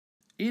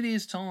It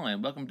is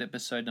time. Welcome to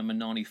episode number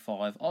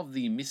 95 of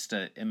the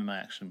Mr.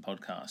 MMA Action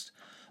podcast.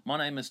 My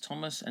name is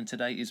Thomas and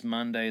today is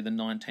Monday the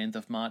 19th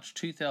of March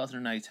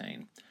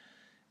 2018.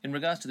 In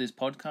regards to this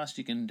podcast,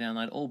 you can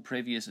download all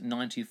previous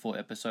 94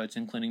 episodes,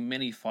 including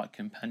many fight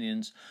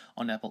companions,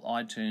 on Apple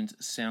iTunes,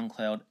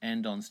 SoundCloud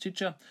and on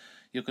Stitcher.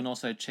 You can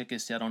also check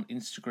us out on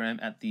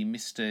Instagram at the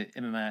Mr.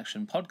 MMA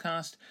Action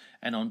podcast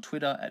and on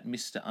Twitter at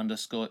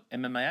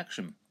Mr_MMA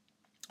Action.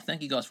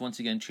 Thank you guys for once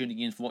again tuning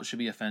in for what should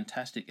be a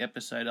fantastic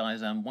episode. I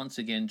am once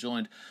again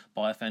joined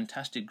by a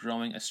fantastic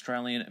growing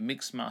Australian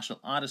mixed martial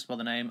artist by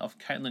the name of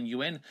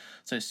McEwen.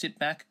 So sit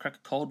back, crack a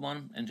cold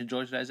one and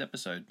enjoy today's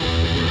episode.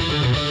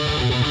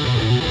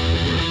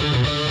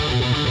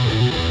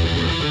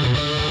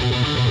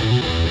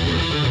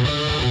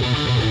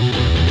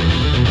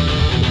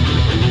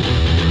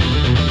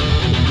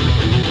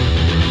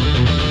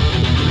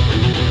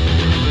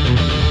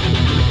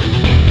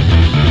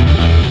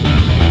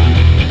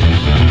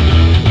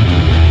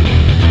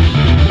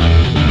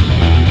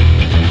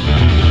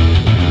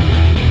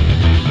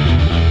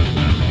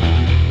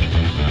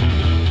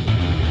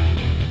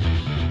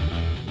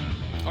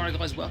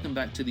 Welcome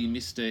back to the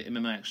Mr.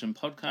 MMA Action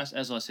podcast.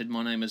 As I said,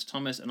 my name is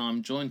Thomas and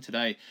I'm joined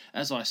today,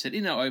 as I said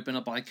in our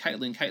opener, by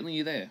Caitlin. Caitlin,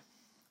 you there?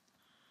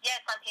 Yes,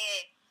 I'm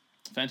here.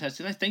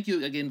 Fantastic. Thank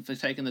you again for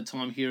taking the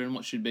time here and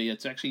what should be,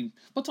 it's actually,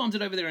 what time is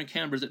it over there in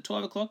Canberra? Is it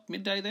 12 o'clock,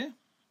 midday there?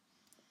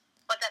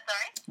 What's that,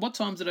 sorry? What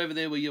time is it over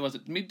there where you was?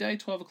 It midday,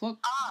 12 o'clock?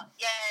 Oh,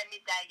 yeah,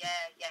 midday,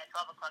 yeah,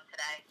 12 o'clock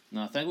today.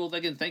 No,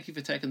 thank you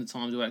for taking the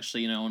time to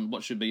actually, on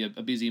what should be a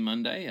busy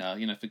Monday,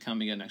 for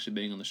coming out and actually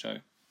being on the show.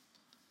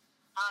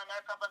 Oh, no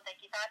problem. Thank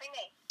you for having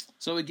me.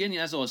 So again,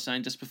 as I was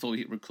saying just before we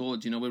hit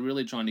record, we're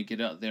really trying to get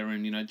out there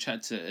and,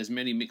 chat to as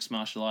many mixed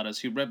martial artists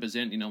who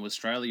represent,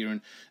 Australia,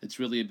 and it's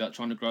really about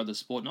trying to grow the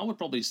sport. And I would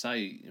probably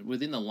say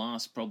within the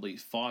last probably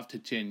 5 to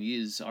 10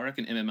 years, I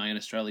reckon MMA in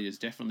Australia has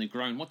definitely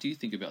grown. What do you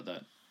think about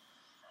that?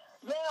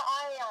 Yeah,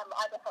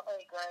 I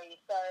definitely agree.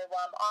 So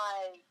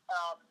I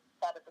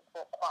started the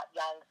sport quite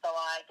young, so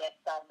I guess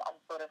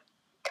I'm sort of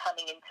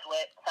coming into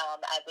it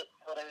as it's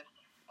sort of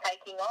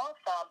taking off,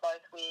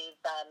 both with,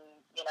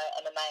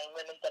 MMA and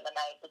women's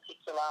MMA in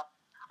particular.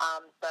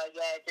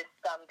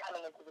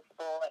 Coming into the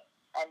sport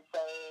and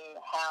seeing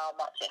how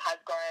much it has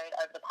grown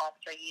over the past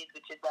 3 years,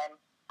 which is when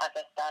I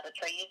first started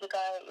 3 years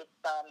ago.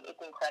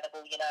 It's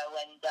incredible,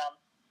 and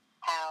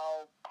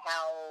how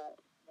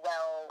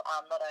well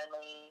not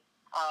only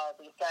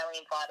the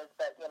Australian fighters,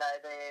 but,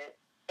 the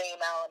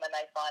female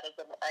MMA fighters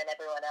and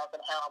everyone else,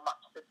 and how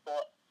much the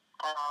sport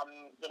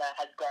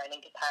has grown in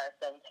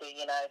comparison to,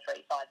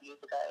 3-5 years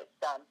ago.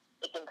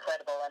 It's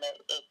incredible, and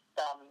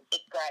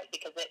it's great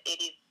because it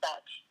is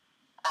such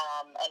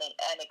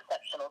an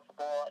exceptional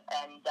sport,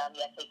 and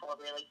people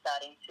are really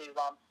starting to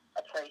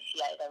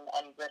appreciate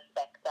and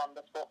respect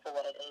the sport for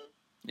what it is.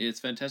 Yeah,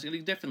 it's fantastic. You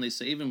can definitely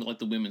see, even like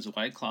the women's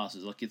weight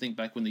classes, like you think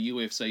back when the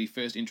UFC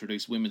first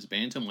introduced women's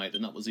bantamweight,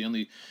 and that was the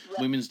only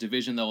women's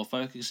division they were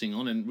focusing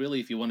on. And really,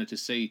 if you wanted to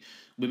see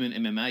women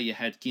MMA, you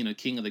had, King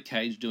of the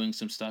Cage doing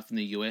some stuff in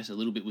the US, a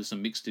little bit with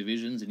some mixed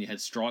divisions, and you had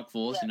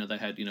Strikeforce, they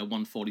had,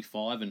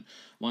 145 and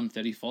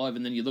 135.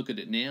 And then you look at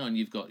it now, and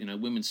you've got,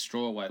 women's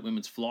strawweight,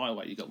 women's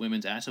flyweight, you've got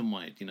women's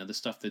atomweight, the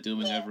stuff they're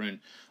doing over in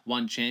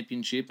One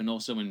Championship and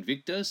also in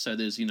Invicta. So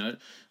there's,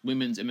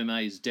 women's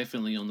MMA is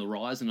definitely on the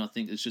rise, and I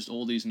think it's just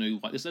all these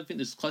new weight. I think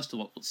there's close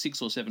to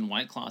 6 or 7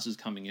 weight classes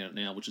coming out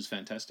now, which is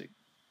fantastic.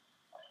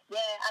 Yeah,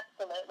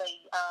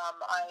 absolutely.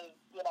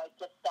 I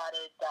just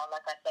started,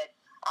 like I said,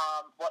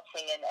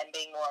 watching and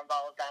being more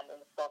involved in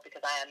the sport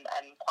because I am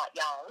quite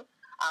young.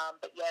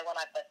 But yeah, when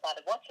I first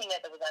started watching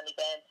it, there was only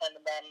bantam,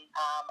 and then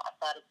I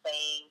started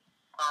seeing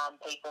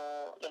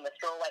people in the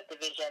strawweight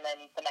division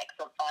and some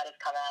excellent fighters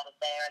come out of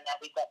there, and now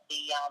we've got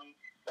the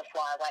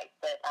flyweights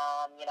at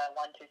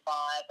 125,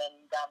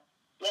 and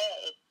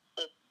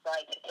it's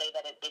great to see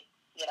that it's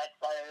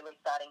slowly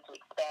starting to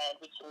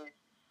expand, which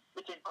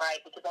is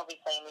great, because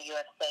obviously in the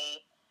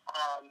UFC,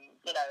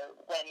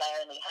 when they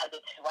only had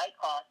the 2 weight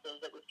classes,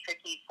 it was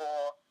tricky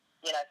for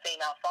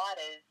female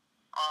fighters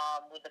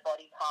with the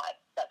body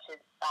types such as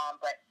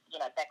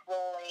Beck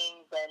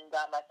Rawlings and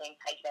I think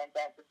Paige Van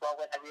Zandt as well,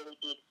 where they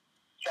really did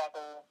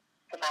struggle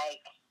to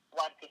make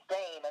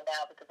 115, and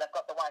now because they've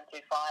got the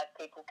 125,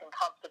 people can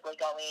comfortably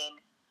go in,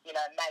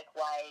 make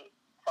weight,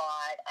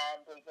 fight,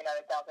 and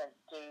it doesn't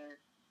do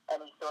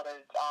any sort of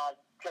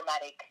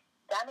dramatic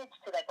damage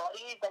to their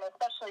bodies, and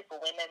especially for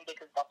women,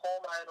 because the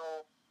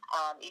hormonal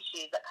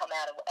issues that come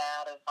out of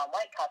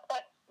weight cuts,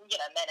 both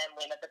men and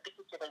women, but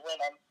particularly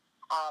women,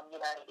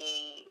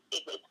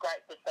 it's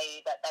great to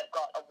see that they've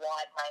got a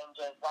wide range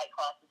of weight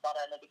classes, not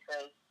only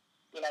because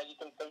you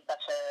can see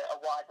such a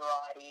wide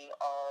variety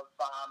of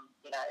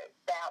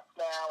bouts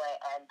now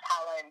and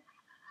talents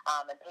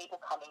and people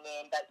coming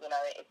in, but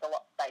it's a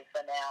lot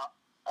safer now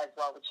as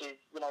well, which is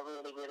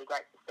really, really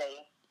great to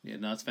see. Yeah,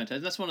 no, it's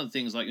fantastic. That's one of the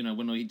things, like,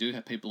 when we do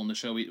have people on the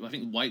show, I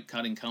think weight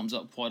cutting comes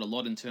up quite a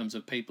lot in terms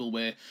of people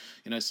where,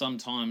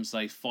 sometimes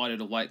they fight at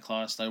a weight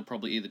class they were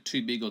probably either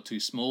too big or too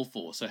small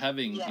for. So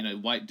having,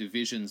 weight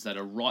divisions that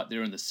are right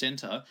there in the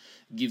centre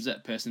gives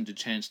that person the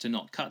chance to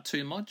not cut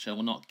too much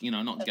or not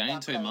gain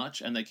too much,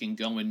 and they can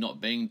go in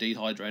not being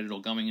dehydrated or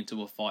going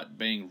into a fight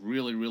being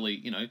really,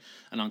 really,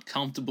 an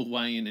uncomfortable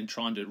way in and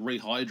trying to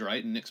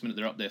rehydrate, and next minute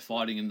they're up there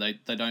fighting and they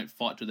don't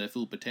fight to their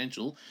full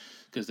potential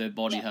because their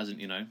body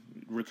hasn't,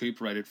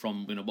 recuperated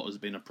from what has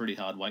been a pretty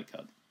hard weight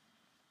cut.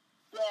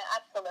 Yeah,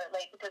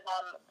 absolutely. Because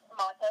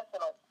my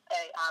personal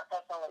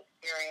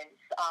experience,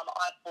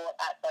 I fought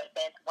at both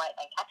bantamweight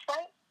and catch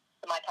weight.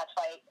 So my catch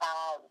weight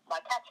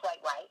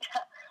weight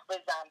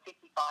was 55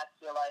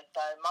 kilos.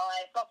 So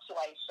my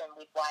fluctuation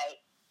with weight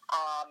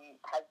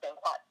has been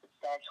quite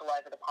substantial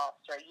over the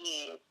past 3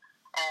 years.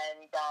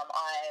 And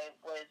I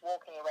was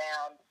walking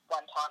around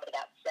one time at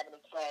about 70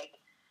 kg,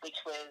 which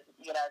was,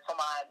 for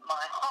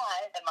my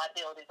height and my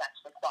build is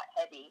actually quite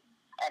heavy.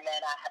 And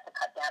then I had to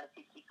cut down to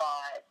 55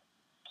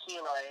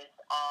 kilos,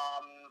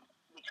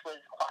 which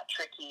was quite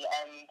tricky.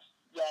 And,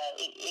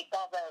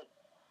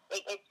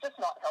 it's just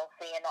not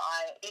healthy. And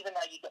even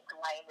though you get to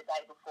weigh in the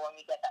day before and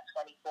you get that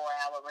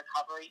 24-hour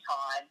recovery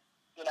time,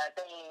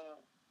 being,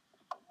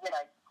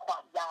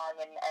 quite young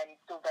and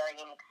still very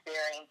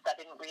inexperienced, I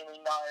didn't really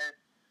know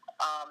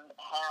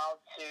how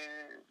to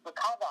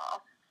recover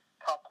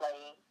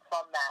properly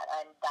from that,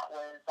 and that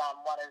was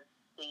one of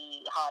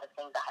the hardest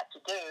things I had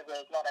to do,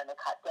 was not only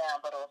cut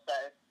down but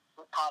also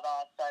recover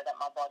so that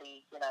my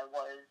body,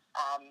 was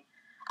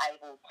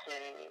able to,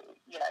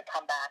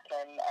 come back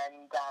and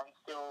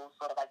still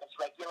sort of, I guess,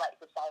 regulate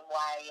the same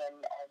way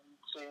and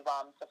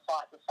to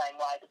fight the same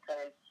way,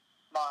 because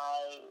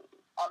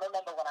I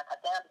remember when I cut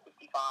down to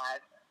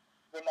 55,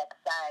 the next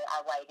day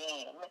I weighed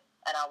in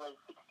and I was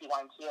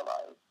 61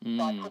 kilos.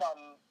 So I put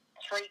on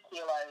 3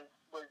 kilos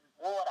was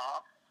water,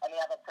 and the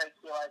other 3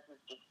 kilos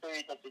was just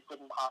food that just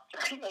didn't pass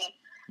through me.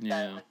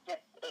 Yeah. So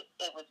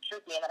it was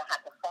tricky, and then I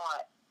had to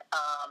fight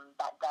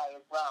that day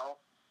as well.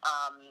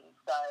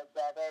 So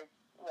there's,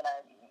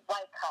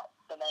 weight cuts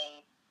for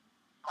me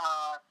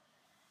are,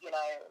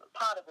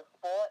 part of the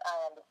sport,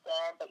 I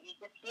understand, but you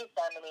just hear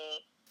so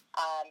many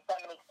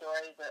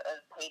stories of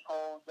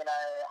people,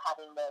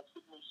 having their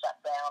kidneys shut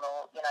down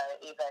or,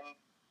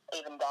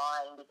 even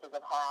dying because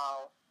of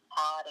how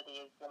hard it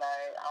is,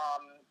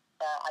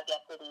 I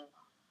guess it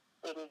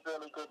is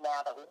really good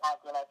now that we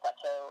have,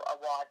 such a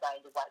wide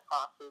range of weight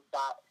classes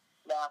that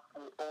now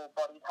suit all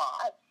body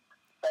types,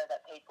 so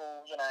that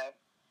people,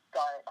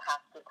 don't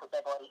have to put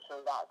their body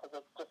through that, because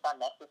it's just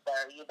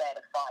unnecessary. You're there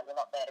to fight, you're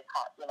not there to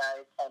cut,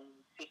 10,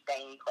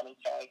 15, 20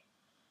 kg.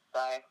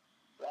 So,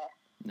 yeah.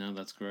 No,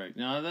 that's great.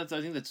 No, I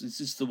think it's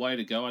just the way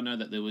to go. I know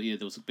that there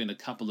was been a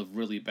couple of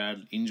really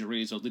bad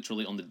injuries, or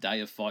literally on the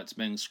day of fights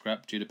being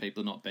scrapped due to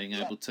people not being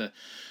able to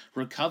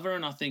recover.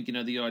 And I think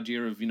the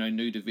idea of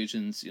new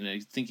divisions,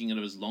 thinking of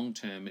it as long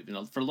term.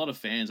 For a lot of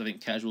fans, I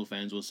think casual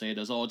fans will see it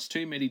as, it's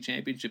too many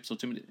championships or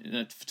too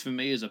many. For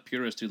me, as a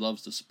purist who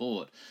loves the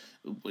sport,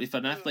 if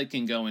an athlete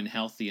can go in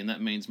healthy and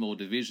that means more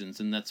divisions,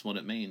 then that's what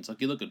it means.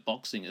 Like, you look at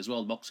boxing as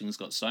well. Boxing's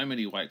got so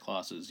many weight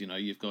classes.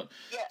 You've got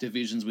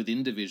divisions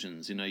within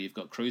divisions. You've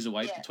got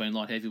cruiserweight between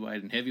light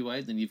heavyweight and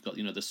heavyweight. Then you've got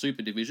the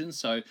super divisions.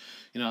 So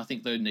I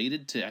think they're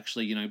needed to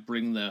actually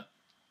bring the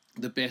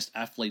best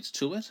athletes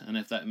to it. And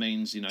if that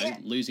means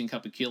losing a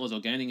couple of kilos or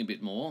gaining a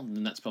bit more,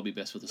 then that's probably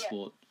best for the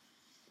sport.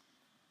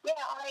 Yeah,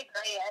 I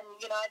agree. And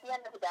at the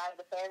end of the day,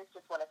 the fans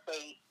just want to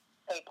see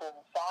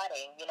people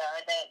fighting.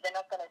 They're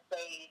not going to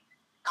see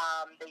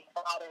these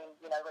fighters,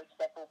 reach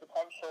their full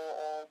potential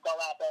or go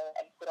out there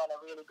and put on a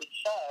really good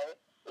show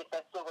if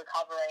they're still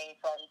recovering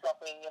from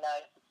dropping, 6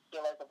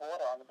 kilos of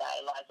water on the day.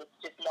 Like, it's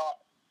just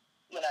not,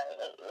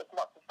 it's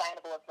not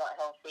sustainable, it's not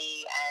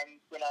healthy, and,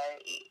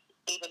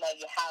 even though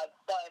you have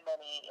so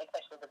many,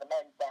 especially with the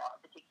men's now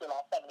in particular,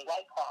 so many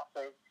weight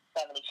classes,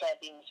 so many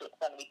championships,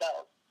 so many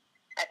belts,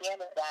 at the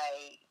end of the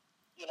day,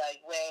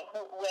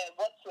 we're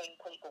watching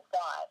people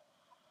fight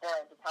for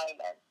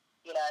entertainment.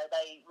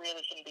 They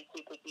really shouldn't be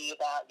too picky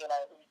about,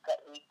 who's got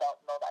who's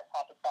belt and all that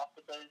type of stuff,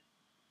 because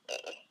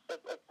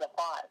it's a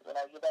fight.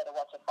 You're there to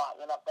watch a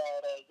fight. You're not there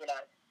to,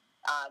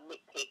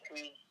 nitpick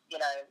who's,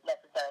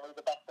 necessarily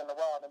the best in the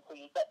world until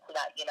you get to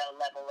that,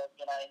 level of,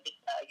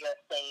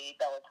 UFC,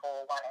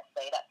 Bellator, 1SC,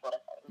 that sort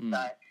of thing.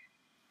 So,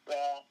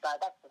 yeah, so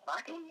that's the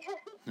fighting.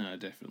 No,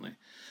 definitely.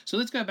 So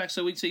let's go back.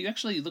 So you're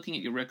actually looking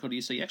at your record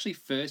here. So your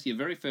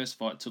very first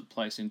fight took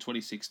place in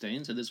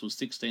 2016. So this was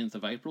 16th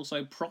of April.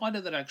 So prior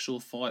to that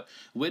actual fight,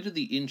 where did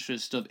the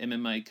interest of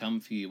MMA come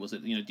for you? Was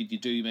it, did you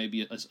do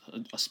maybe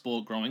a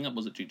sport growing up?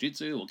 Was it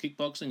jiu-jitsu or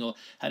kickboxing? Or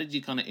how did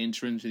you kind of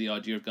enter into the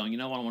idea of going,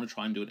 I want to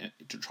try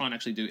and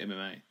actually do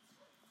MMA?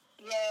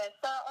 Yeah,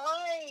 so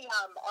I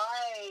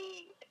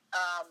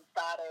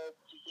started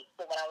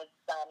jiu-jitsu when I was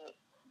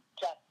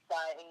just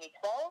in year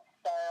 12.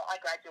 So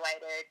I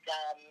graduated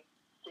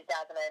 2014.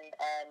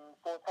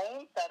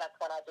 So that's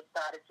when I just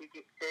started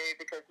jiu-jitsu,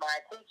 because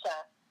my teacher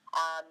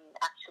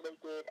actually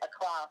did a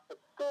class at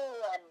school,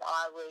 and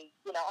I was,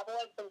 I've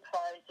always been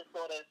prone to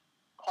sort of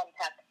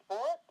contact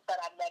sports, but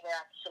I've never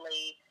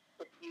actually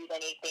pursued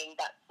anything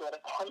that sort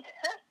of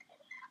contact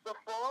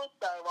before,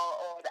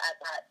 or at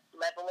that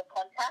level of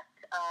contact.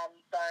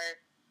 So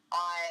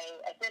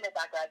as soon as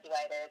I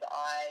graduated,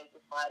 I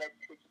decided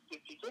to just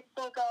give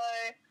jiu-jitsu a go,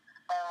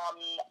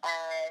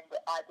 and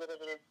I did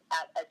it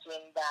at a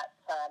gym that,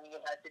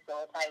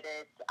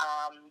 facilitated,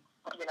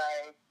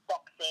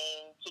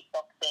 boxing,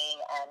 kickboxing,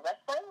 and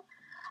wrestling,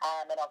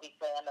 and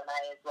obviously MMA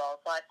as well.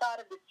 So I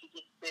started with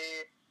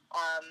jiu-jitsu,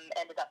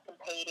 ended up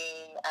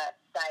competing at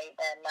state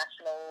and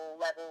national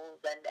levels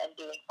and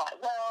doing quite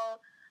well,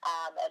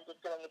 and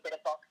just doing a bit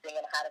of boxing,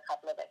 and had a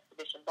couple of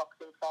exhibition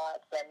boxing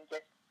fights and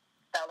just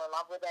fell in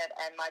love with it.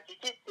 And my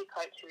jiu-jitsu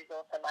coach, who is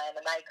also my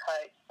MMA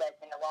coach, said,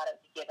 why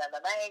don't you give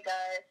MMA a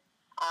go?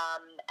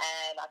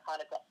 And I kind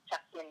of got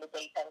chucked in the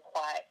deep end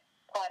quite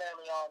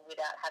early on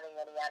without having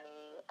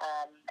any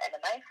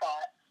MMA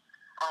fights,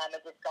 and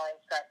just going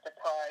straight to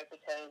pro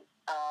because,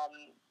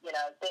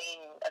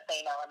 being a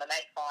female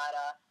MMA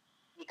fighter,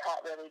 you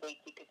can't really be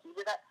too picky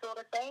with that sort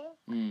of thing.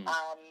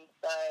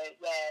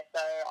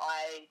 So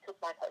I took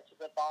my coach's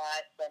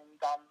advice, and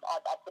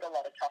I put a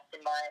lot of trust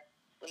in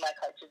my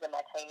coaches and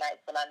my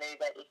teammates, and I knew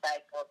that if they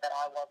thought that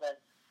I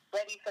wasn't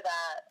ready for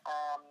that,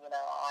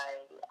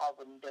 I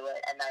wouldn't do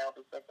it, and they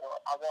obviously thought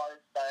I was,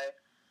 so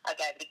I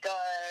gave it a go,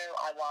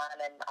 I won,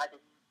 and I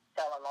just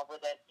fell in love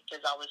with it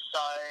because I was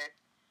so,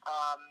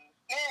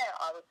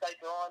 I was so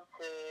drawn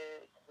to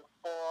the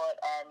sport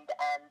and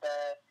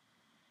the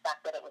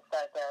fact that it was so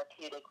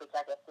therapeutic, which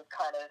I guess is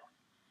kind of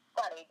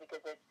funny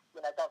because it,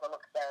 doesn't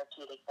look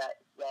therapeutic,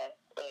 but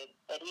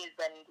it is,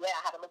 and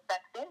I haven't looked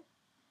back since.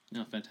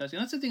 No, fantastic.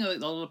 And that's the thing a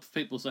lot of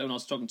people say. When I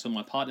was talking to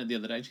my partner the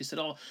other day, she said,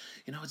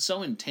 it's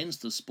so intense,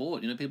 the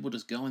sport. People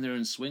just go in there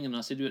and swing. And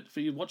I said,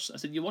 you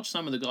watch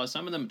some of the guys,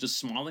 some of them are just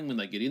smiling when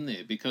they get in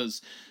there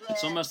because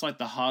it's almost like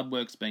the hard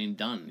work's been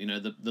done.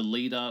 The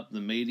lead up, the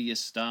media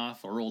staff,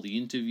 or all the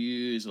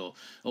interviews, or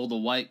all the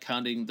weight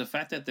cutting. The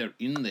fact that they're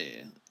in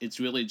there, it's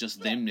really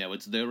just them now.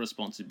 It's their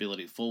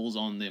responsibility. It falls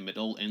on them. It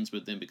all ends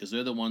with them because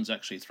they're the ones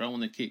actually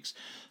throwing the kicks,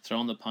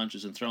 throwing the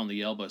punches, and throwing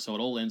the elbows. So it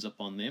all ends up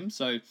on them.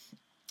 So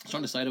I was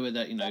trying to say to her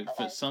that,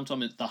 for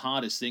sometimes the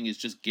hardest thing is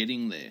just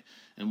getting there.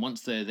 And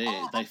once they're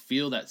there, they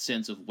feel that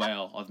sense of,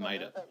 wow, I've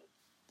made it.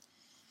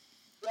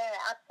 Yeah,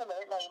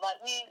 absolutely. Like,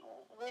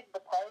 with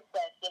the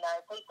process,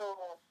 people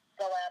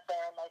go out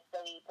there and they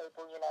see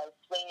people,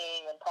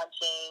 swinging and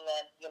punching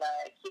and,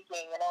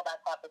 kicking and all that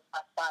type of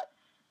stuff. But,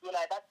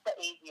 that's the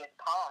easiest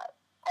part.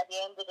 At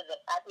the end of the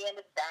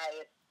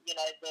day, it's,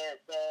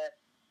 the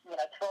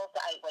 12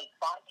 to 8 week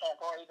fight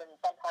camp, or even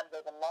sometimes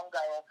even longer,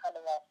 or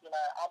coming off,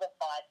 other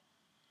fights.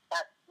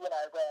 That's,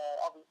 where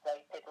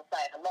obviously people say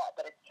it a lot,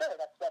 but it's true.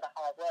 That's where the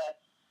hard work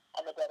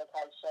and the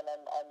dedication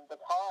and the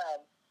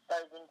time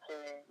goes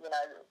into,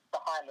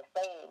 behind the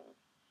scenes.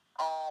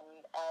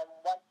 And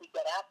once you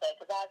get out there,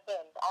 because I've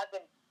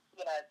been,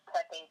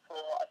 prepping for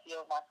a few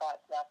of my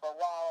fights now for a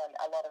while, and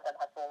a lot of them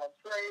have fallen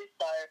through.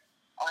 So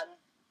I'm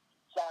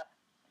just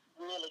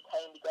really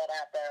keen to get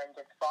out there and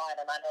just fight.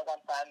 And I know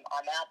once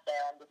I'm out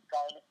there, I'm just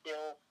going to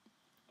feel,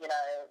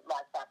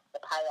 like that's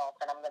the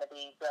payoff, and I'm going to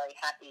be very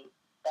happy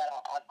that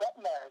I've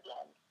gotten there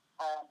again.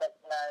 But,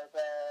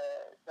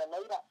 the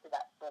lead up to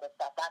that sort of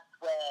stuff, that's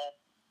where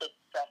it's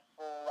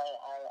stressful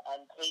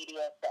and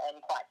tedious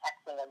and quite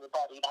taxing on your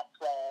body. That's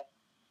where,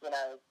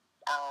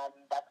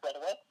 that's where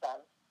the work's done.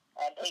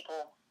 And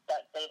people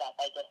don't see that.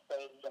 They just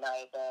see,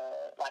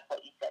 like what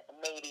you said, the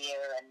media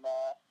and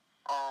the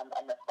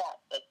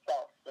fight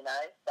itself, So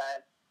it's,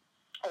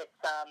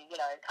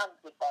 it comes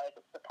with both.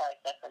 It's the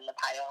process and the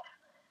payoff.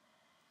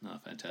 No,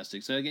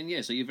 fantastic. So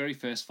again, so your very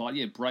first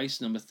fight,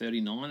 Brace number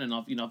 39, and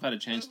I've had a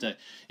chance to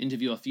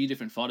interview a few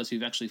different fighters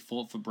who've actually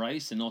fought for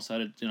Brace, and also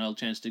had a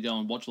chance to go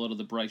and watch a lot of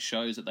the Brace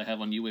shows that they have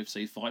on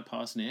UFC Fight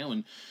Pass now,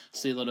 and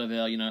see a lot of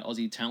our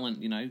Aussie talent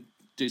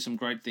do some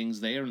great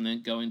things there, and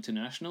then go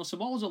international. So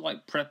what was it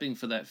like prepping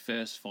for that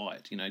first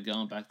fight?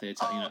 Going back there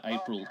to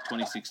April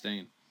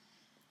 2016.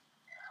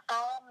 So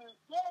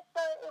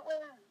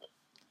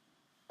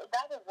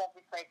that was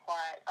obviously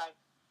quite a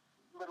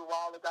little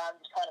while ago. I'm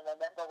just trying to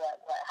remember what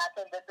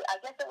happened, but I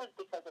guess it was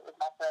because it was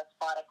my first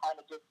fight. I kind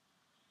of just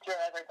threw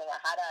everything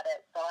I had at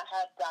it. So I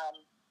had,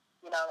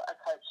 a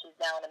coach who's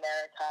now in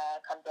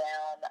America come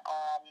down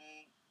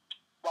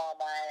while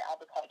my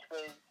other coach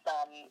was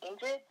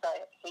injured, so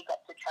he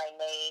got to train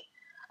me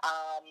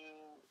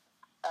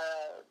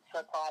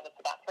for private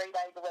about 3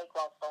 days a week,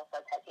 whilst also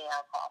taking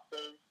our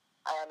classes,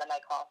 our MMA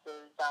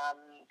classes,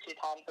 2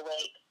 times a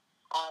week.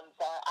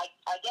 So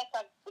I guess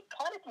I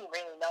kind of didn't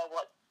really know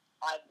what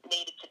I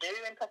needed to do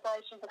in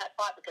preparation for that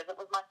fight, because it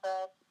was my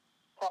first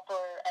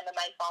proper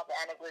MMA fight,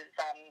 and it was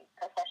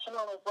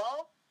professional as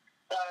well.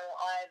 So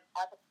I've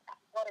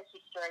got a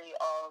history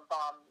of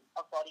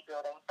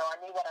bodybuilding, so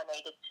I knew what I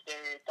needed to do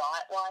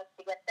diet-wise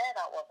to get there.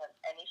 That wasn't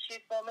an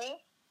issue for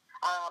me.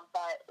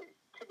 But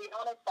to be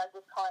honest, I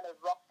just kind of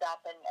rocked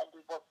up and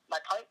did what my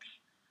coach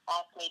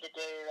asked me to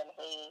do, and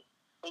he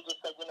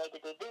just said, you need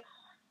to do this,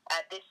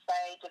 at this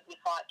stage of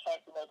your fight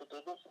camp, you need to do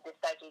this. At this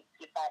stage of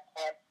your fight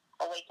camp,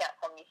 a week out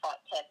from your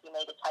fight camp, you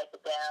need to taper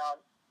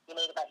down. You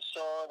need to make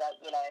sure that,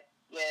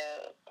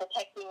 you're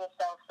protecting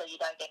yourself so you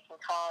don't get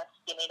concussed.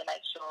 You need to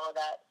make sure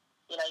that,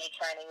 you're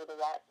training with the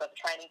right sort of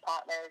training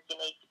partners. You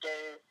need to do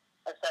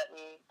a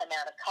certain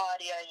amount of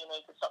cardio. You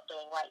need to stop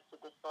doing weights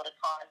at this sort of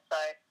time. So,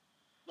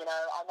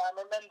 I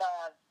remember,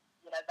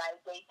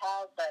 those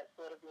details, but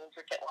sort of the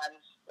intricate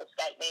ones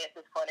escape me at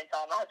this point in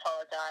time. I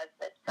apologise.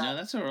 But, no,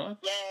 that's all right.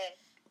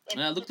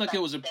 Yeah. It looked like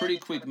it was a pretty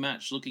quick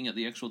match looking at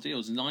the actual deal.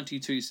 It was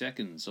 92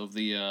 seconds of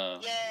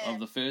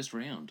the first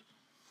round.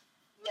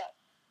 Yeah.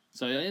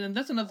 So, and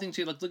that's another thing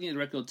too, like looking at the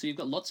record too, you've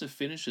got lots of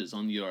finishes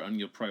on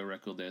your pro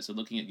record there. So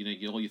looking at,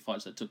 all your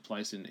fights that took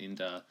place in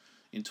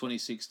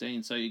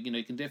 2016. So,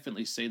 you can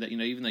definitely see that,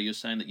 even though you're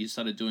saying that you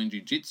started doing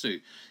jiu-jitsu,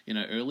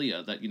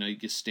 earlier, that,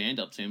 your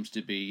stand-up seems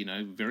to be,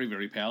 very,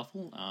 very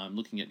powerful.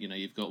 Looking at,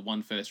 you've got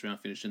 1 first round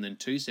finish and then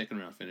 2 second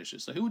round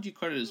finishes. So who would you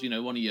credit as,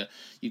 one of your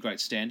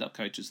great stand-up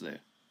coaches there?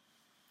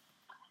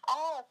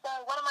 Oh, so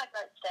one of my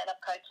great stand-up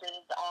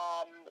coaches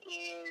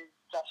is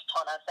Josh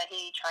Tonner. So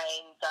he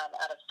trains out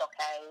of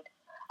Stockade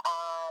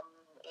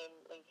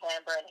in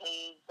Canberra, and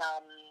he's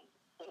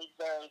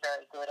very,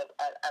 very good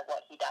at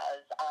what he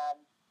does.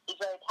 He's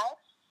very tough.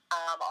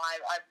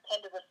 I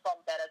tend to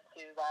respond better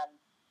to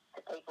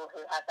people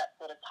who have that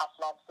sort of tough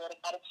love sort of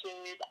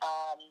attitude,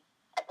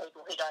 and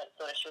people who don't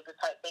sort of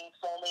sugarcoat things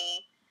for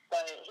me. So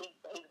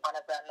he's one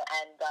of them.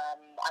 And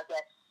I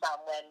guess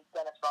when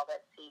Dennis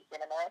Roberts, he's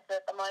in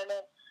America at the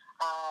moment,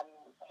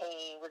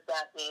 he was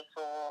down here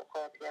for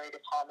a period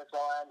of time as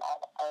well, and I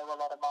owe a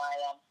lot of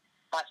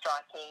my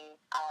striking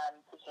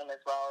to him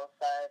as well.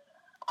 So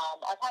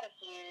I've had a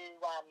few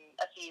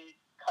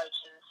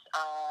coaches,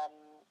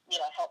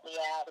 help me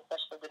out,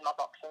 especially with my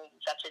boxing,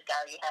 such as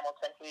Gary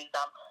Hamilton, who's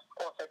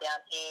also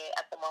down here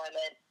at the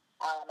moment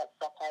at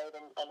Stockade,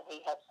 and he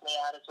helps me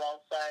out as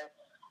well. So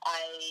I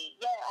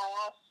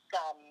ask.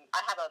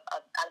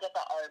 I guess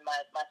I owe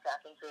my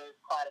striking to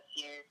quite a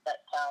few, but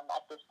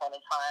at this point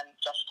in time,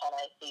 Josh Tonne,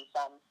 he's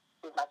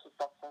my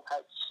kickboxing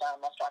coach,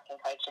 my striking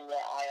coach, and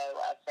I owe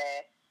a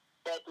fair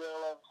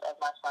deal of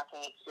my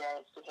striking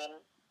experience to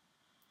him.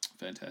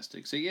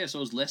 Fantastic. So it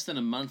was less than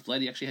a month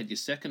later you actually had your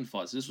second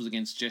fight. So this was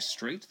against Jess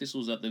Street. This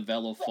was at the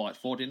Valor Fight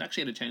 14.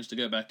 Actually had a chance to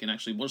go back and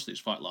actually watch this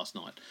fight last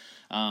night.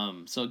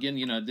 So again,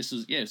 this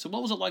is, so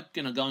what was it like,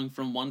 going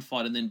from one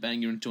fight and then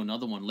bang, you're into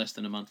another one less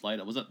than a month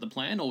later? Was that the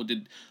plan, or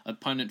did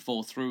opponent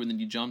fall through and then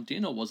you jumped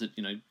in, or was it,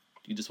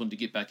 you just wanted to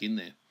get back in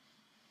there?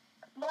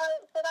 No,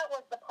 so that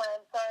was the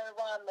plan. So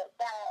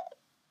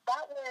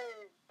that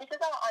was, because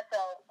I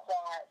felt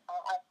quite,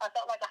 I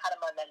felt like I had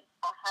a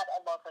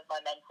lot of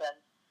momentum.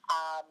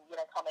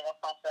 Coming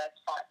off my first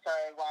fight. So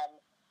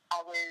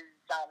I was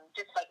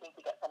just hoping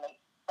to get some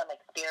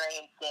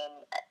experience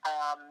in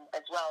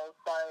as well.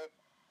 So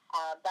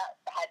that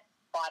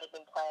fight had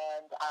been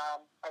planned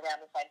around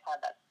the same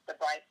time that the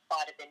Brace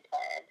fight had been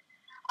planned.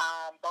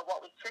 But what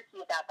was tricky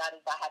about that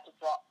is I had to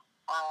drop.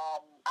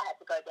 I had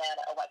to go down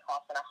a weight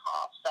class and a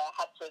half. So I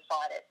had to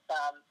fight at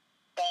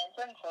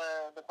Bantam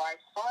for the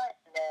Brace fight,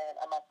 and then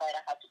a month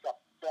later I had to drop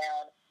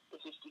down to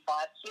 55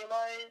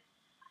 kilos.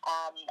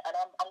 And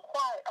I'm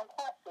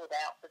quite filled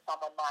out for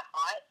someone my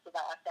height, so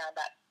that I found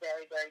that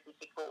very, very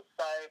difficult.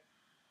 So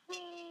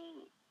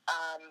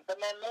the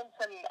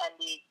momentum and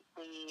the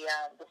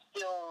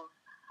skills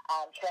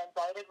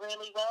translated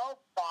really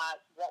well, but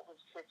what was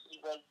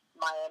tricky was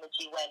my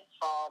energy went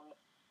from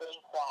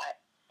being quite,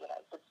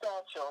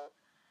 substantial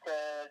to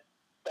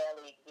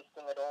barely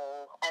existing at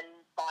all.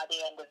 And by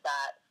the end of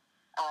that,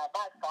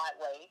 by fight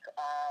week,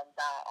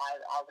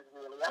 I was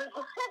really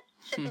over it,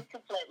 to be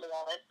completely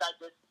honest.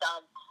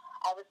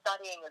 I was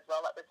studying as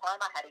well at the time.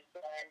 I had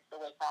exams the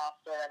week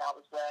after, and I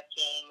was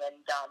working, and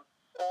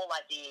all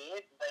I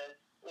did was,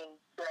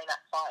 during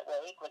that fight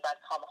week, was I'd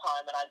come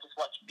home and I'd just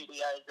watch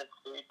videos of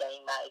food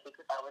being made,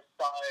 because I was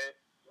so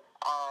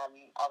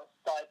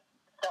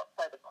felt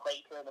so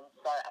depleted and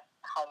so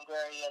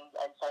hungry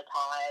and so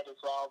tired as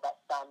well. But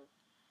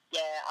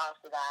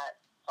after that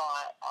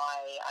fight,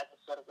 I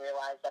just sort of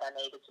realised that I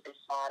needed to be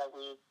smarter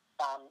with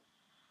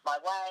my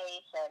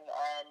weight and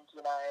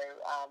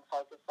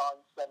focus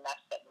on certain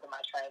aspects of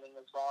my training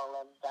as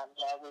well. And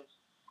I was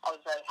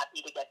very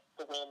happy to get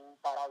the win,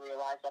 but I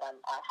realised that I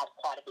had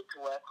quite a bit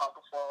to work on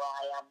before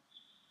I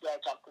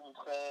jumped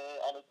into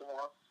anything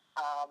else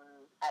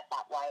at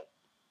that weight.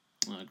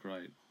 Oh,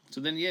 great. So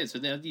then, so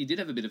now you did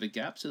have a bit of a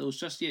gap. So it was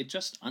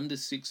just under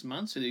 6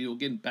 months. So you were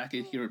getting back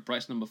in here at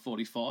brace number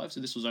 45. So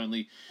this was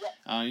only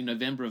in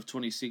November of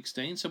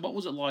 2016. So what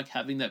was it like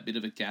having that bit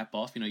of a gap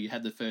off? You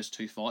had the first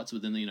 2 fights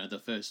within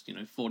the first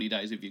 40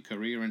 days of your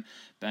career, and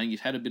bang,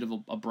 you've had a bit of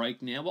a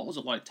break now. What was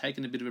it like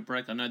taking a bit of a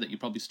break? I know that you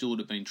probably still would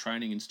have been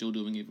training and still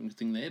doing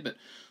everything there, but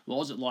what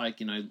was it like,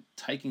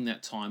 taking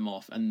that time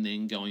off and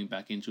then going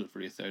back into it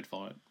for your third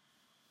fight?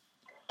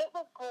 It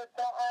was good.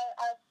 So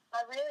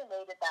I really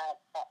needed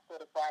that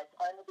sort of break,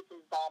 only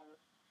because,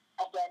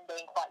 again,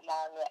 being quite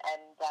young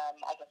and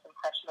I guess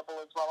impressionable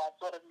as well, I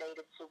sort of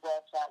needed to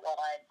work out what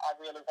I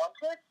really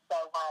wanted. So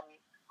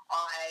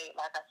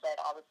like I said,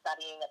 I was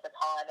studying at the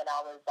time and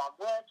I was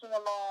working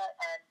a lot,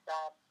 and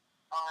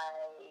I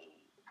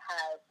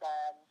had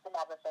some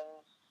other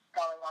things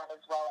going on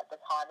as well at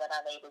the time that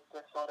I needed to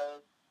sort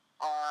of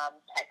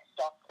take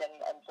stock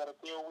and sort of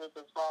deal with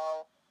as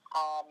well.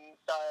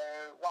 So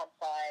once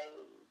I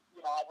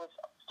was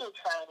still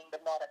training,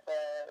 but not at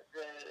the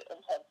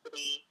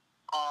intensity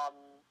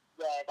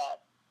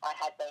that I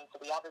had been for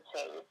the other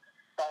two.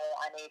 So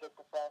I needed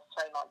the first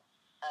 3 months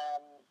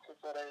to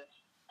sort of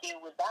deal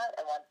with that.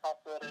 And once I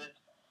sort of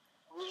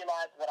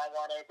realised what I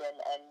wanted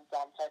and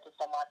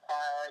focused on my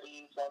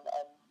priorities and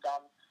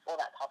all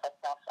that type of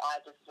stuff, I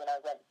just,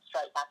 went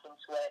straight back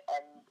into it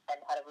and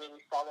had a really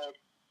solid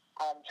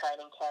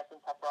training camp in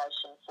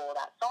preparation for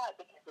that fight,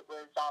 because it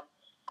was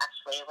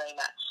actually a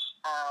rematch.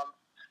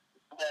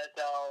 The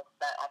girl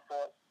that I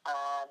fought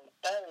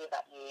earlier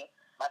that year,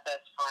 my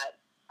first fight,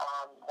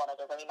 wanted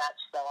a rematch,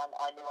 so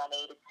I knew I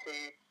needed to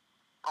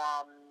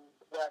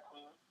work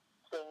on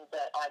things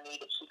that I knew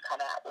that she'd come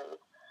out with.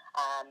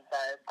 So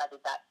I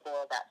did that for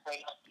about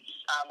 3 months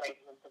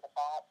leading into the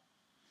fight.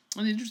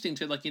 And interesting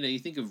too, you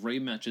think of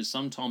rematches,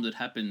 sometimes it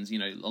happens,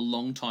 a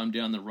long time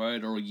down the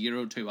road or a year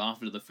or two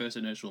after the first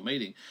initial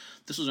meeting.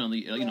 This was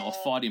only, a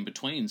fight in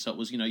between. So it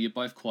was, you're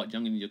both quite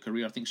young in your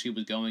career. I think she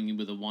was going in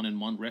with a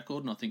 1-1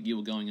 record, and I think you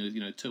were going,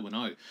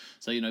 2-0.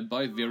 So,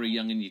 both very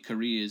young in your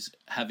careers,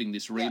 having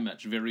this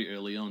rematch very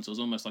early on. So it was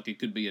almost like it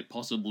could be a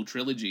possible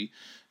trilogy,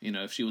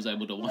 if she was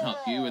able to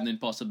one-up you and then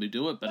possibly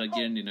do it. But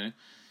again,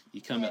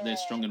 you come out there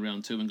strong in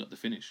round 2 and got the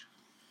finish.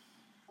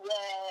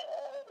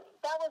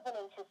 That was an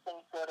interesting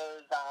sort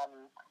of,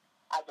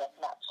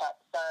 matchup.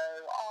 So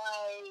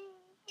I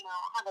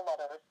have a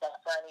lot of respect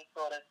for any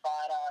sort of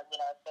fighter,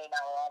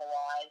 female or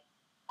otherwise.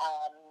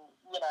 And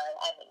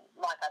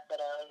like I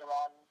said earlier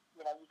on,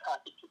 you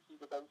can't be picky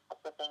with these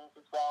sorts of things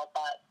as well.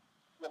 But,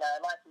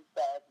 like you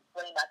said,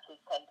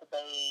 rematches tend to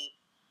be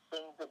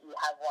things that you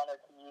have wanted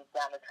to use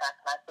down the track.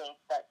 And I think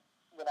that,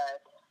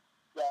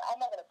 I'm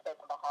not going to speak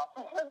on behalf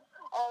of,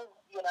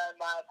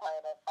 my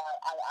opponent, but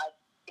I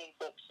think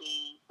that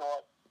she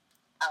thought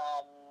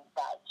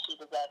that she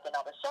deserved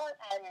another shot,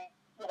 and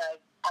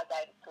I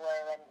gave it to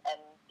her,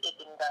 and it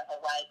didn't go her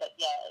way. But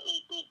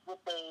it would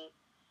be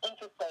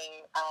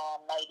interesting,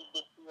 maybe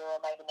this year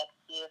or maybe next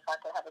year, if I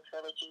could have a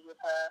trilogy with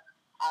her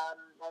and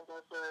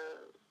go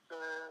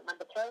for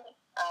number 2,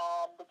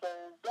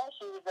 because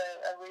she was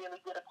a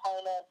really good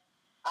opponent,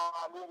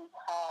 really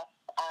tough,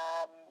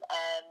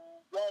 and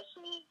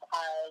she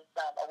has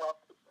a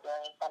wealth of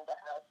experience under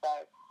her.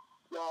 So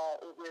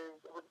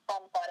it was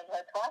fun fighting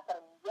her twice,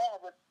 and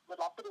would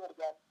love to do it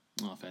again.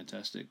 Oh,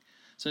 fantastic.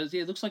 So,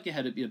 it looks like you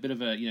had a bit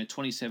of a,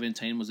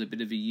 2017 was a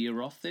bit of a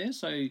year off there.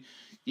 So,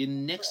 your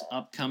next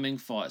upcoming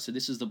fight, so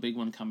this is the big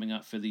one coming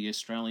up for the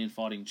Australian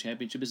Fighting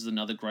Championship. This is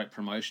another great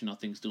promotion. I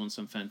think it's doing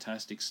some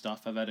fantastic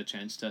stuff. I've had a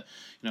chance to,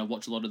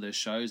 watch a lot of their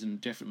shows,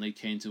 and definitely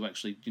keen to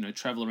actually,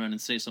 travel around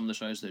and see some of the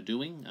shows they're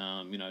doing.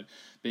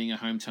 Being a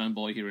hometown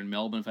boy here in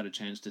Melbourne, I've had a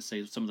chance to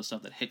see some of the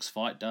stuff that Hex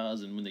Fight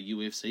does and when the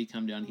UFC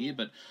come down here.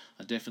 But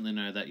I definitely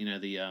know that,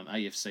 the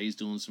AFC is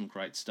doing some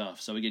great stuff.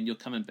 So, again,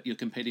 you're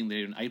competing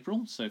there in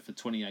April, so for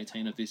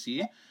 2018 of this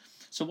year.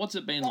 So what's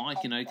it been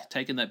like,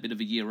 taking that bit of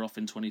a year off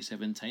in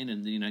 2017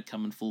 and,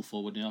 coming full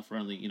forward now for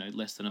only,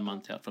 less than a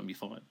month out from your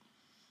fight?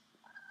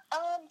 So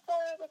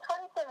the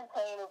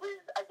 2017, it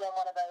was, again,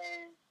 one of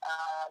those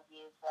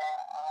years where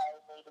I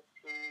needed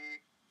to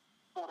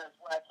sort of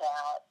work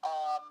out,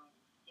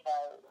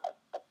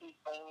 a few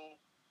things,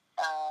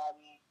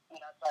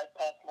 both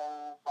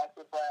personal, both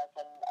with work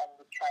and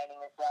with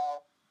training as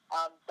well.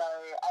 So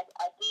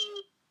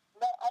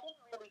I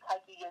didn't really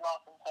take a year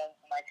off in terms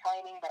of my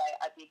training, but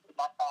I did with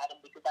my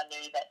fighting, because I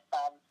knew that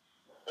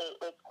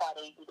it's quite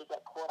easy to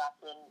get caught up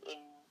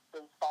in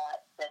these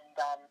fights and,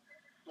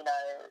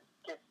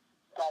 just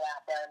go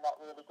out there and not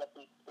really get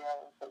the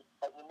experience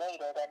that you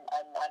needed. And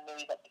I knew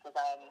that because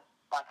I'm,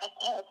 like I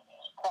said,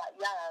 quite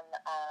young,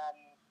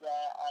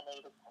 I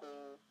needed to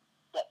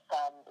get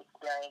some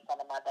experience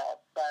under my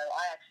belt. So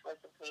I actually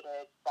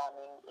competed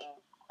in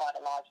quite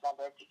a large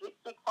number of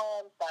jiu-jitsu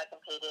times. So I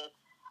competed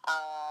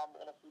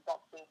in a few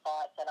boxing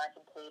fights, and I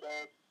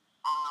competed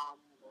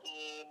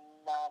in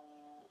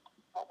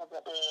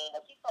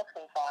a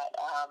kickboxing fight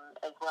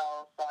as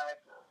well. So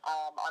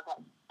I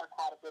got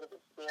quite a bit of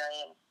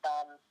experience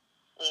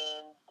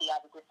in the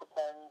other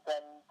disciplines,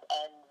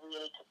 and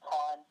really took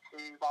time to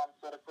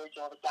sort of bridge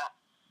all the gaps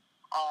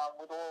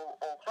with all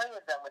 3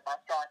 of them, with my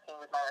striking,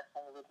 with my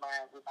wrestling, with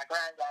my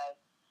ground game,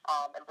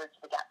 and bridge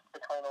the gaps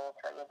between all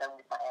 3 of them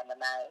with my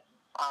MMA.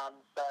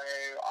 So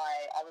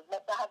I was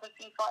meant to have a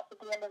few fights at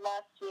the end of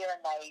last year,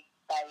 and they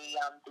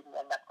didn't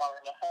end up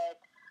going ahead.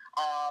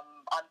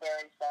 I'm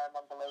very firm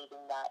on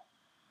believing that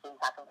things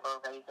happen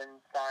for a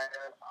reason. So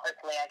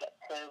hopefully I get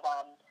to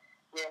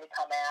really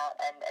come out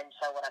and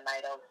show what I'm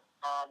made of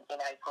in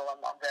April.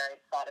 I'm very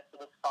excited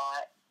for this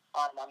fight.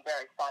 I'm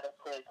very excited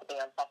to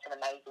be on such an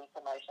amazing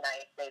promotion.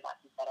 AFC,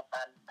 like you said, I've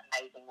done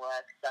amazing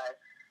work. So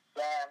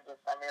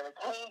I'm really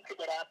keen to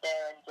get out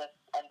there and just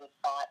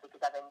fight,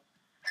 because I've been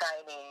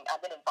training.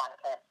 I've been in fight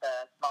camp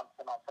for months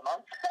and months and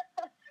months.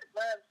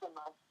 Months and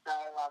months. So,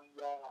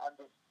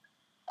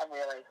 I'm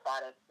really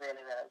excited. Really,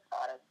 really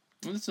excited.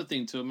 Well, that's the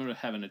thing too. I remember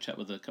having a chat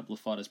with a couple of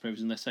fighters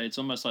previously, and they say it's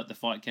almost like the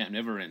fight camp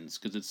never ends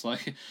because it's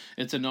like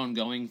it's an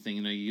ongoing thing.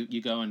 You know,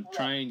 you go and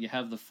train, you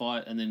have the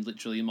fight, and then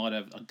literally you might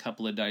have a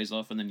couple of days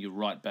off, and then you're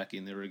right back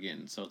in there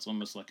again. So it's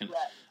almost like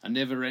a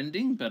never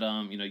ending. But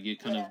you know, you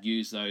kind of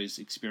use those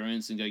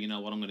experience and go, you know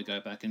what, I'm going to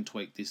go back and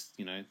tweak this.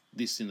 You know,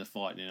 this in the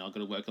fight. You know, I've got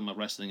to work on my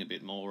wrestling a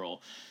bit more,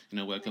 or you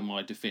know, work on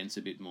my defense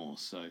a bit more.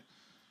 So.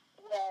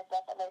 Yeah,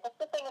 definitely. That's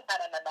the thing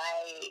about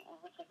MMA,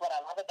 which is what I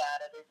love about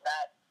it, is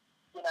that,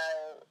 you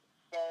know,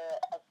 there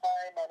are so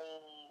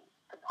many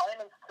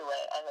components to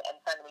it and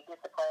so many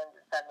disciplines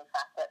and so many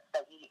facets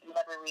that you can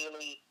never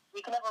really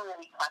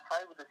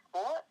plateau with the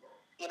sport.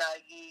 You know,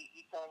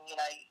 you can, you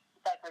know,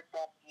 say for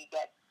example, you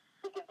get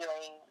sick of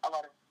doing a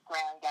lot of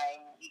ground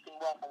game, you can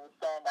work on your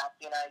stand-up,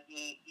 you know,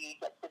 you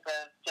get sick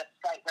of just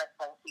straight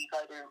wrestling, so you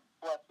go to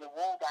work your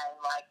wall game.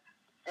 Like,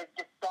 there's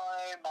just so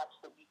much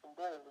that you can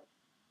do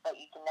that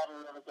you can never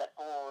really get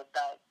bored.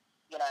 But,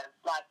 you know,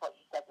 like what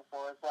you said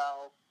before as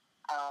well,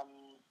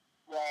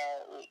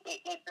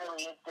 it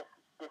really is just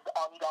this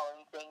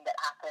ongoing thing that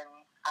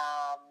happens,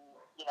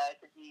 you know,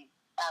 because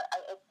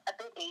it's a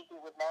bit easy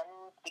with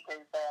men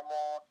because there are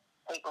more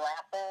people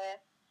out there.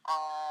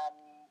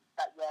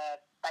 But, yeah,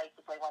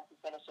 basically once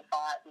you finish a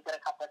fight, you've got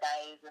a couple of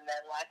days and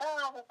then like,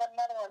 oh, we've got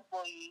another one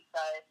for you.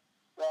 So,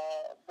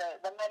 yeah,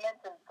 the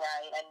momentum's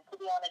great. And to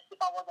be honest,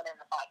 if I wasn't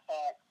in the fight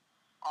camp,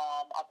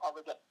 I'd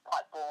probably get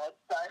quite bored.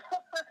 So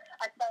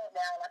I say it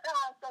now, like,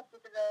 I'm so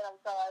sick of it,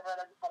 I'm so over it,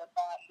 I just want to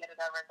fight and get it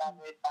over and done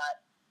with. But,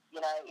 you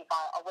know, if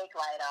a week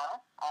later,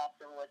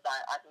 afterwards,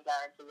 I can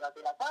guarantee you I'll be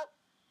like, well,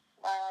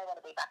 I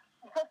want to be back.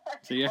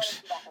 So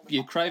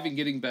you're craving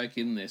getting back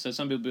in there. So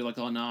some people be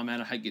like, oh, no, man,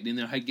 I hate getting in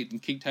there, I hate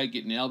getting kicked, I hate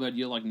getting elbowed.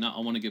 You're like, no,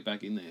 I want to get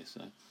back in there.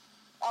 So.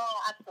 Oh,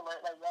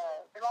 absolutely,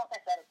 yeah. But like I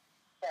said, it's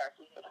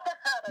therapeutic.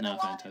 I don't know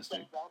why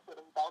fantastic. I'm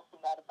getting involved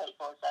in other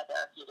people is so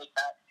therapeutic,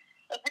 but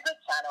it's a good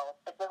channel.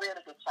 It's a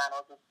really good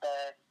channel. Just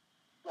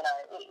you know,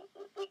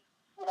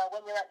 you know,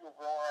 when you're at your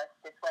rawest,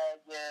 it's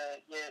where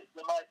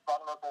you're most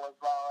vulnerable as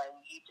well, and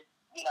you just,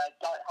 you know,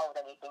 don't hold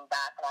anything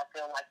back. And I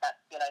feel like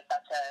that's, you know,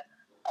 such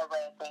a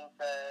rare thing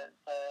for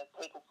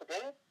people to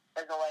do.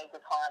 There's always a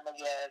time when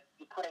you're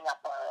putting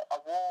up a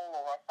wall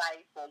or a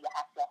face, or you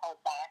have to hold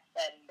back,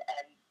 and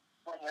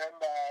when you're in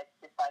there, it's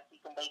just like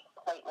you can be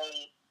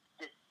completely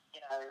just,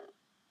 you know,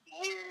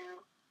 you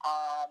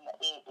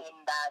in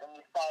that, and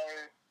you're so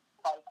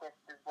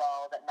focused as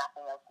well that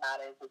nothing else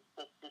matters. It's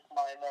just this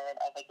moment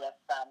of, I guess,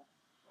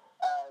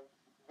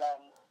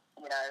 zen,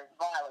 you know,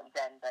 violent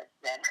zen, but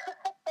zen.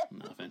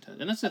 No,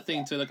 fantastic. And that's the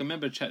thing too, like I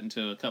remember chatting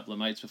to a couple of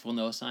mates before, and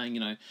they were saying,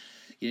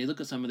 you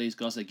look at some of these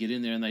guys that get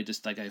in there and they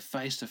go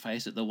face to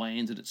face at the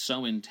weigh-ins, and it's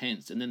so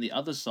intense. And then the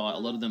other side, a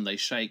lot of them, they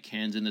shake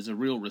hands and there's a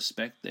real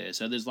respect there.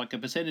 So there's like a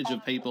percentage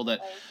of people that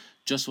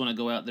just want to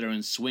go out there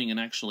and swing and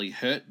actually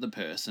hurt the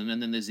person,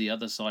 and then there's the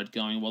other side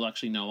going, well,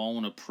 actually, no, I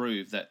want to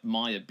prove that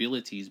my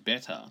ability is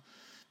better,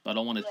 but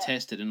I want to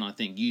test it, and I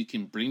think you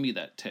can bring me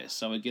that test.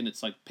 So again,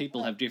 it's like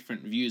people have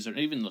different views, or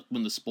even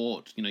when the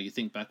sport, you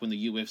think back when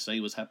the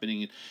UFC was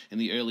happening in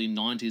the early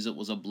 90s, it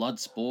was a blood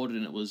sport,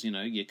 and it was,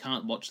 you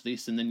can't watch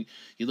this, and then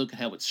you look at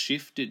how it's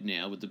shifted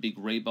now with the big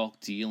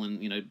Reebok deal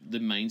and, the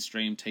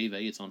mainstream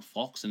TV, it's on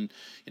Fox, and,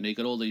 you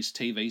got all these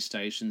TV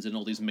stations and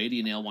all these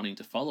media now wanting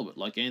to follow it.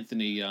 Like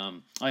Anthony, I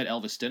had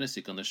Elvis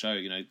Stenisic on the show,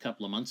 a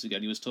couple of months ago,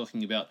 and he was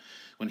talking about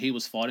when he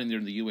was fighting there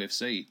in the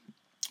UFC,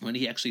 when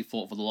he actually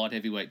fought for the light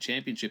heavyweight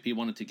championship, he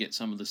wanted to get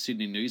some of the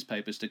Sydney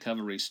newspapers to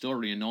cover his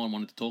story, and no one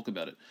wanted to talk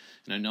about it.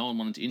 No one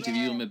wanted to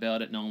interview him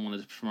about it. No one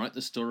wanted to promote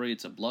the story.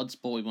 It's a blood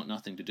sport. We want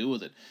nothing to do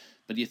with it.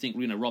 But you think,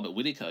 Robert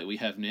Whittaker, we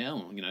have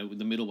now, with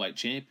the middleweight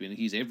champion,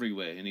 he's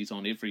everywhere, and he's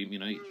on every,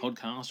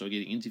 podcast or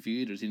getting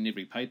interviewed, or he's in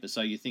every paper.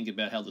 So you think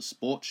about how the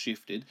sport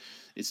shifted.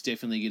 It's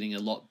definitely getting a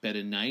lot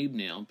better name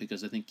now,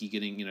 because I think you're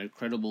getting,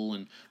 credible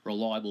and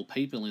reliable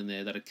people in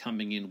there that are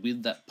coming in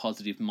with that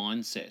positive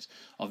mindset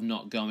of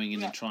not going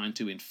in and trying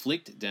to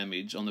inflict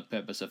damage on the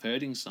purpose of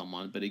hurting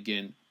someone, but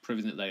again,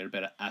 proving that they are a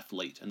better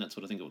athlete. And that's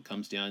what I think it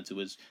comes down to,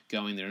 is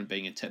going there and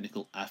being a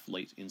technical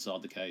athlete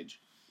inside the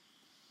cage.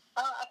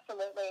 Oh,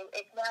 absolutely.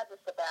 It's not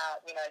just about,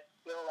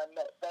 skill, and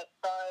there's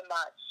so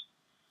much,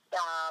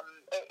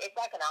 it's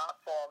like an art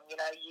form, you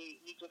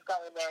just go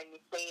in there and you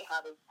see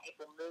how these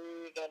people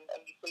move, and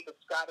you see the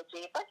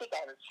strategy. It's like a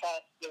game of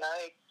chess,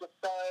 it's just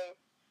so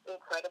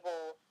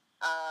incredible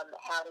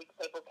how these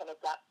people can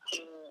adapt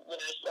to,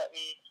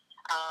 certain,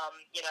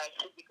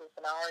 physical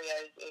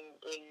scenarios in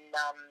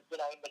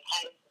the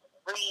cage,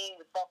 the ring,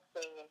 with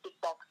boxing and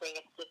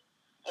kickboxing.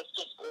 It's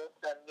just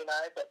awesome,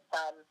 but,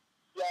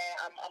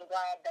 I'm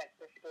glad that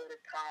the sport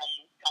has come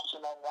such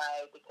a long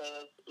way,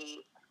 because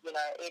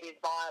it is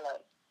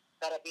violent,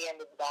 but at the end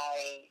of the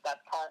day,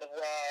 that's kind of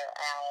where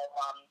our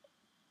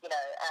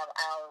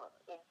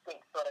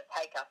instincts sort of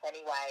take us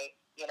anyway,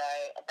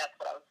 and that's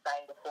what I was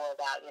saying before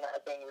about,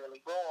 being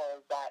really raw,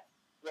 is that,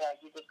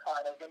 you're just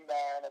kind of in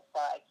there, and it's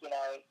like, you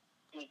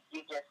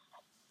just,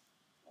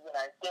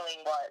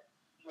 doing what,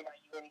 you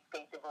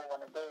instinctively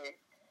want to do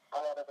a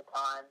lot of the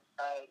time.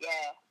 So,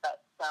 yeah,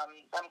 but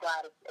I'm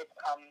glad it's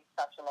come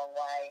such a long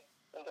way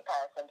in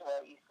comparison to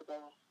where it used to be.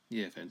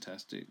 Yeah,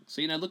 fantastic.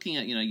 So, looking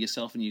at,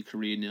 yourself and your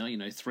career now,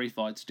 3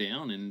 fights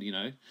down and,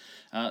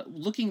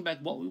 looking back,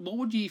 what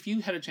would you, if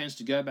you had a chance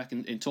to go back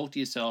and talk to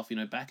yourself,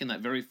 back in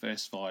that very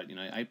first fight,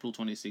 April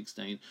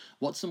 2016,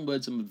 what's some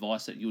words of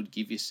advice that you would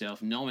give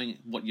yourself, knowing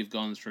what you've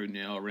gone through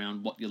now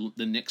around what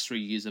the next 3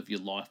 years of your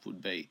life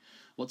would be?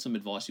 What's some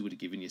advice you would have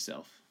given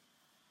yourself?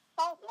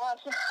 Oh,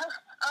 gosh.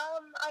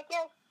 I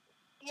guess,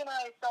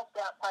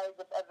 self-doubt plays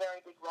a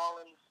very big role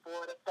in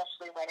sport,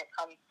 especially when it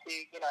comes to,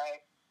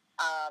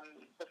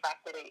 the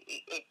fact that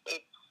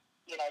it's,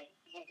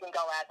 you can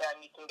go out there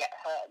and you can get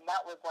hurt. And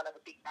that was one of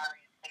the big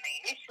barriers for me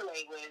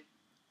initially, was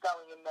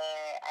going in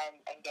there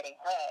and getting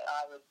hurt.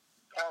 I was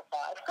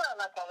terrified.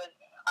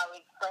 I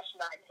was fresh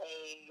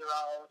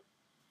 19-year-old.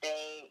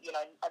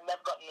 I've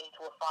never gotten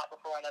into a fight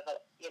before in a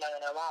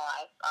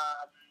life,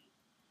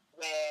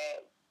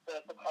 where the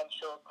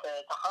potential to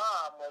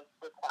harm was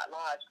quite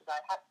large, because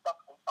I had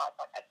boxing fights,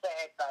 like I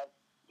said, but,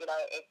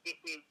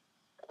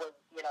 was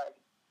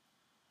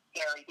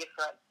very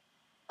different.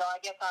 So I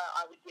guess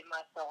I would give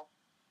myself,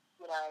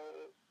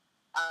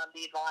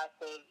 the advice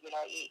of,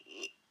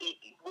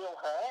 it will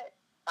hurt,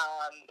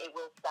 it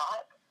will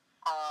suck,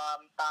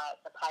 but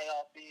the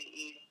payoff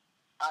is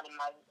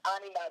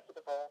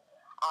unimaginable.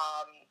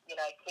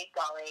 Keep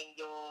going,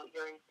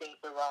 your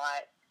instincts are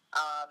right,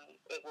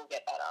 it will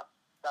get better.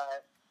 So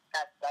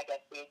that's, I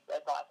guess, the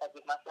advice I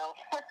give myself.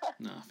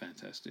 No,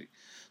 fantastic.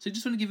 So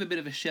just want to give a bit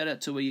of a shout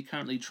out to where you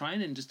currently train,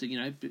 and just to,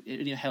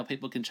 how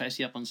people can chase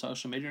you up on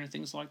social media and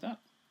things like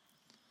that.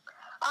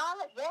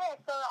 Yeah,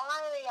 so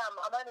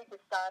I'm only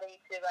just starting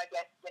to, I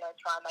guess,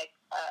 try and make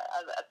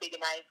a bigger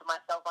name for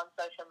myself on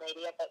social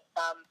media, but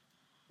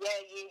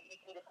you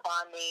can just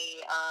find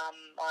me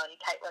on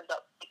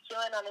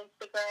caitlin.mcEwen on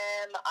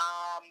Instagram.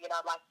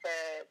 I'd like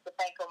to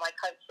thank all my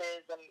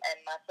coaches and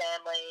my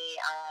family,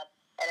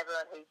 and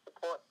everyone who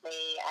supports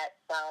me at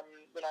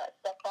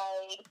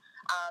Decade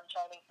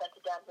Training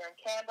Centre down here in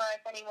Canberra.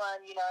 If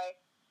anyone,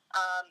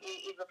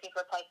 is looking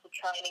for a place to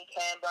train in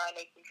Canberra, I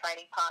need some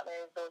training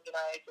partners, or,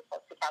 just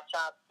wants to catch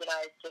up,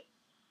 just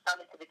come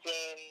into the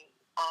gym,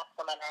 ask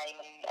for my name,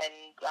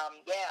 and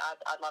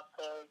I'd love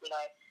to,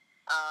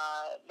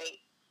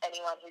 meet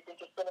anyone who's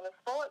interested in the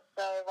sport.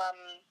 So,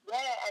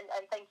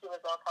 and thank you as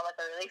well, Thomas.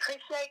 I really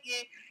appreciate you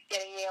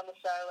getting me on the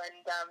show,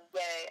 and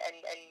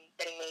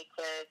getting me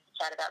to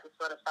chat about this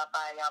sort of stuff.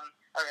 I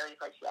really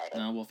appreciate it.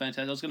 No, well,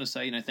 fantastic. I was going to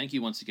say, thank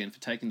you once again for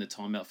taking the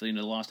time out for the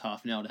last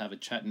half an hour to have a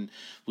chat, and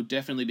would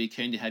definitely be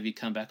keen to have you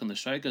come back on the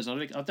show, because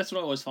that's what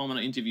I always find when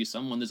I interview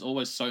someone. There's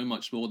always so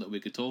much more that we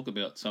could talk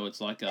about. So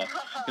it's like,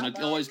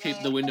 always keep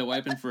the window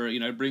open for,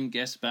 bring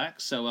guests back.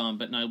 So,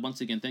 but no,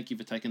 once again, thank you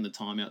for taking the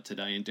time out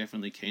today, and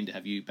definitely keen to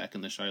have you back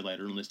on the show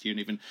later on this year, and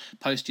even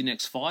post your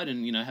next fight,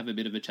 and, have a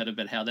bit of a chat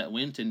about how that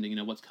went, and,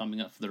 what's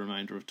coming up for the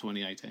remainder of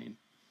 2018.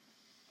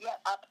 Yeah,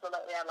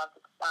 absolutely. I'd love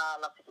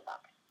to do that.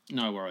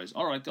 No worries.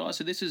 All right, guys,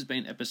 so this has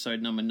been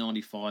episode number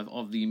 95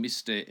 of the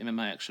Mr.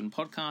 MMA Action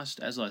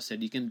podcast. As I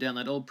said, you can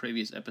download all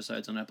previous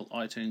episodes on Apple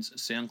iTunes,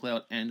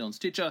 SoundCloud, and on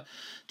Stitcher.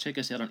 Check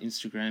us out on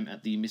Instagram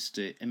at the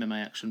Mr.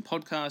 MMA Action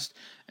podcast,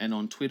 and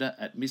on Twitter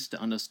at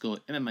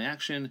Mr._MMA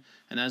Action.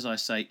 And as I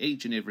say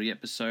each and every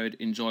episode,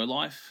 enjoy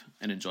life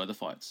and enjoy the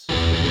fights.